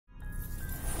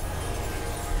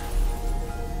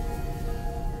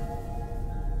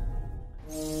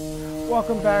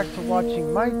Welcome back to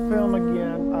watching my film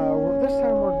again. This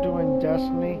time we're doing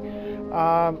Destiny.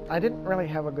 I didn't really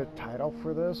have a good title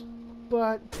for this,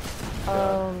 but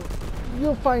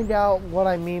you'll find out what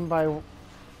I mean by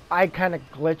I kind of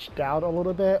glitched out a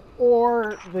little bit,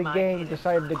 or the game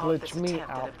decided to glitch me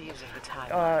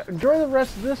out. Enjoy the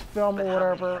rest of this film or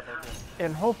whatever,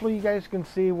 and hopefully you guys can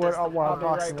see what I'm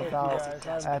talking about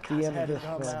at the end of this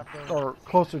film, or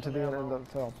closer to the end of the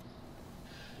film.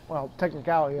 Well,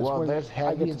 technically, it's when there's I get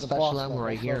heavy to and the special boss ammo level.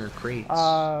 right here in crates.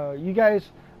 You guys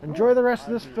enjoy the rest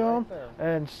of this film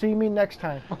and see me next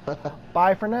time.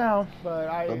 Bye for now. But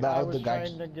I was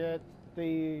trying to get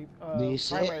the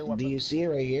primary weapon. Do you see it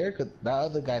right here? 'Cause that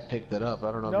other guy picked it up.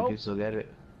 I don't know if you can still get it.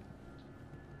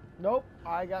 Nope,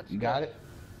 I got stiff. You got it?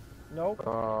 Nope.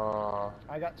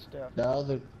 I got stiff. The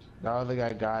other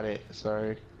guy got it.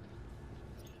 Sorry.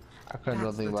 I couldn't know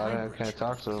anything about it. I can't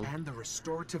talk to him. And the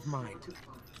restorative mind.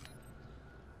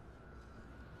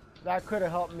 That could have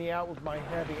helped me out with my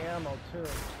heavy ammo too.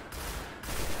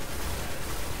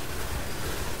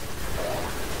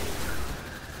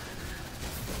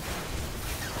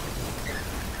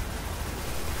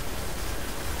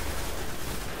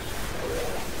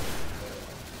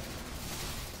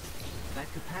 That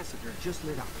capacitor just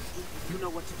lit up. You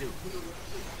know what to do.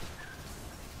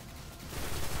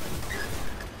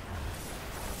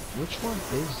 Which one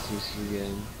is this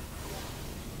again?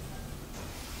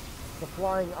 The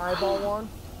flying eyeball one?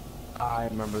 I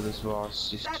remember this boss.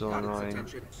 He's so annoying.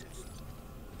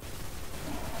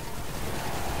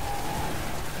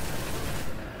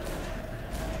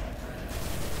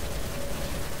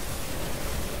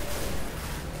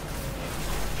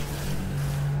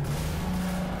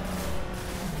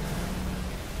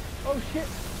 Oh shit!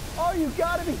 Oh, you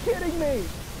gotta be kidding me!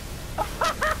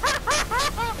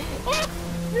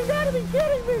 You gotta be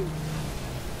kidding me!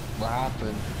 What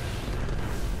happened?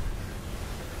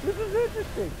 This is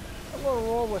interesting. I'm gonna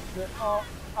roll with it. Oh,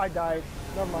 I died.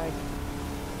 Never mind.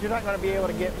 You're not gonna be able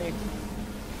to get me.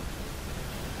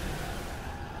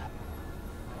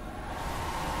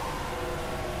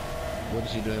 What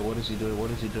is he doing? What is he doing? What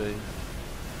is he doing?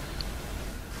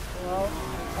 Well,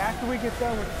 after we get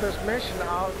done with this mission,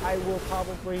 I will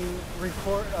probably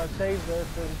record, save this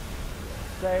and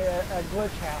say a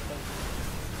glitch happened.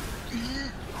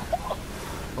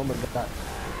 Oh my god.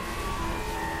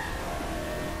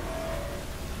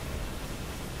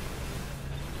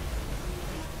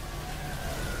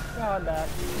 No, I'm back.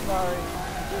 Sorry.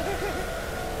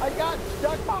 I got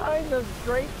stuck behind the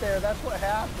grate there. That's what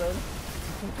happened.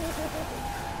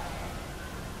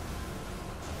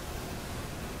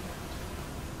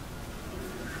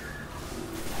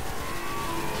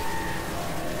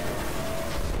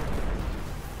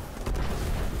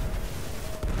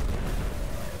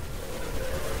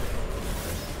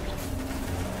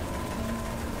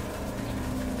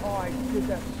 Oh, I did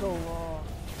that so wrong.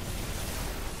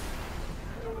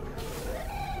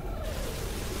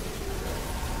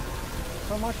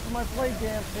 So much for my play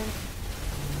dancing.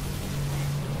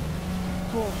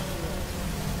 Cool.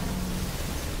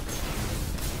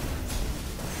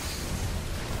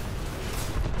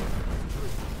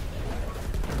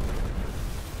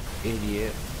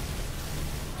 Idiot.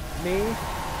 Me?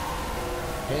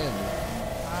 Him.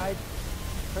 I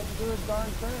couldn't do a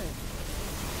darn thing.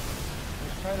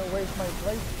 Just trying to waste my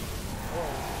plate.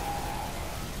 Oh.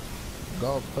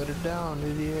 Go put it down,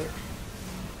 idiot.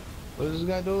 What is this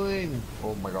guy doing?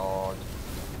 Oh my god.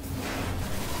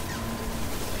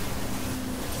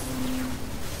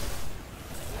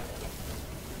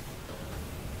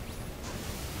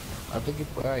 I think he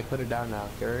alright, put it down now.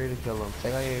 Get ready to kill him.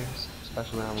 Take out your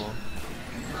special ammo.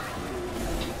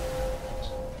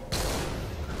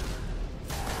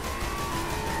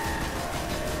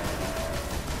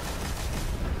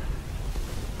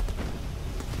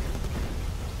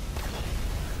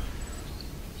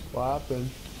 What happened?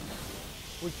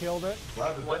 We killed it.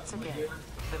 Once again,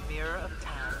 the mirror of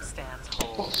time stands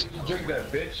whole. Drink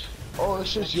that, bitch. Oh,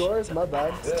 it's just yours? My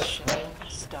bad.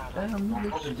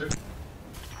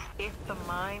 If the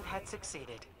mind had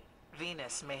succeeded,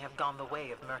 Venus may have gone the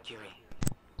way of Mercury.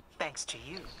 Thanks to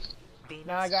you, Venus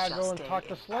Now I gotta shall go and stay talk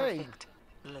to a Slade. perfect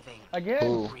living. Again?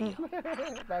 Ooh.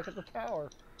 Back at the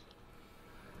tower.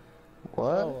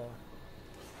 What?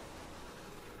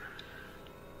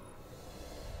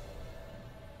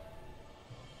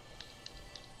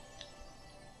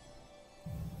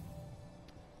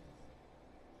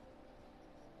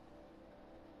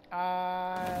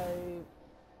 Oh,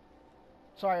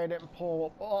 sorry I didn't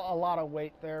pull a lot of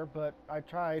weight there, but I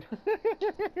tried.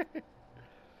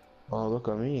 Oh, look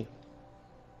at me.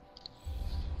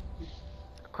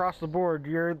 Across the board,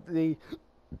 you're the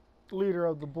leader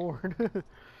of the board.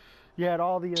 You had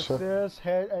all the assists.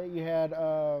 You had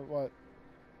what?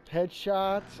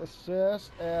 Headshots,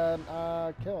 assists, and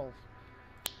kills.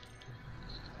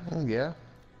 Yeah.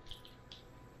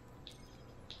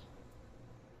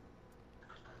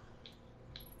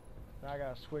 Now I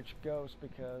gotta switch ghosts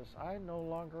because I no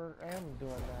longer am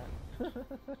doing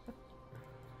that.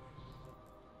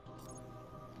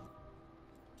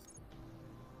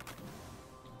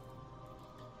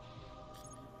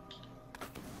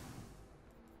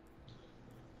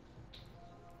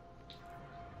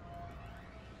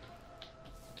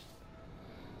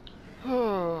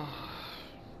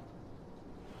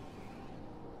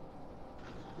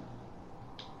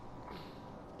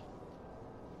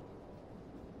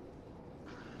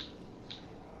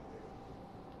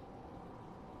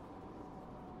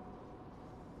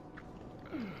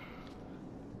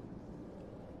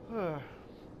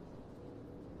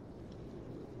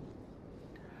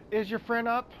 Is your friend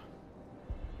up?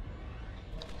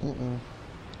 Mm-mm.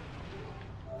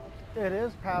 It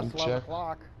is past 11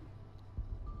 o'clock.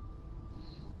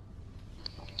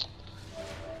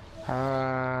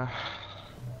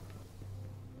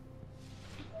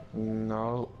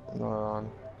 No, not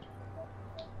on.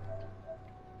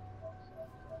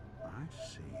 I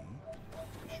see.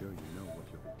 Be sure you know what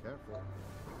you'll be careful.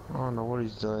 I don't know what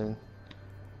he's doing.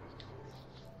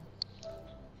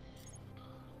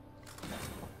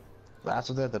 That's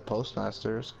what the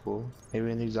postmaster is cool.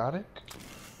 Maybe an exotic?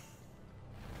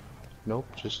 Nope,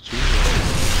 just two.